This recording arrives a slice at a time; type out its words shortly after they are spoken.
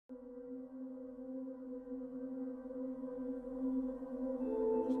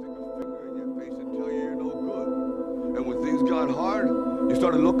You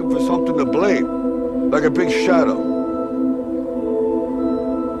started looking for something to blame, like a big shadow.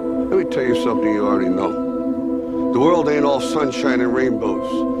 Let me tell you something you already know. The world ain't all sunshine and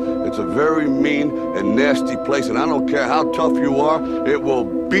rainbows. It's a very mean and nasty place, and I don't care how tough you are, it will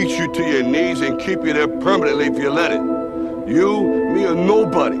beat you to your knees and keep you there permanently if you let it. You, me, or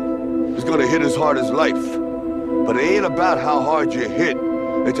nobody is gonna hit as hard as life. But it ain't about how hard you hit.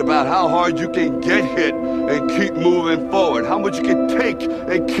 It's about how hard you can get hit and keep moving forward. How much you can take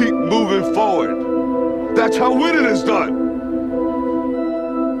and keep moving forward. That's how winning is done.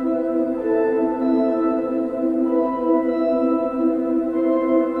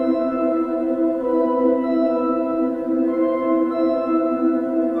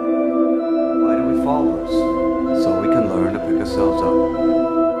 Why do we fall loose? So we can learn to pick ourselves up.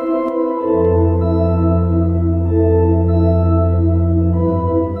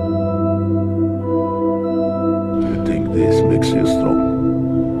 This makes you strong.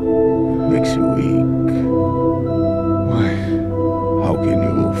 It makes you weak. Why? How can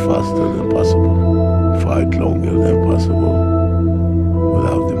you move faster than possible, fight longer than possible,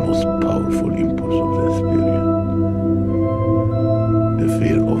 without the most powerful impulse of the spirit? The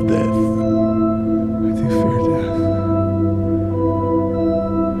fear of death. I do fear death.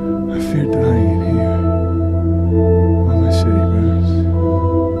 I fear dying in here. While my city burns.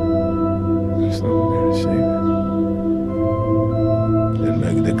 There's no one there to save it. Then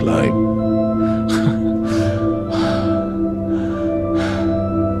make the climb.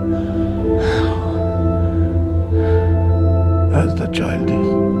 As the child is.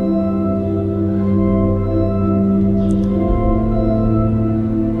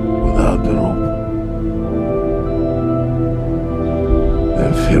 Without the rope.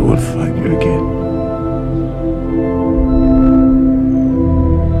 Then fear will find you again.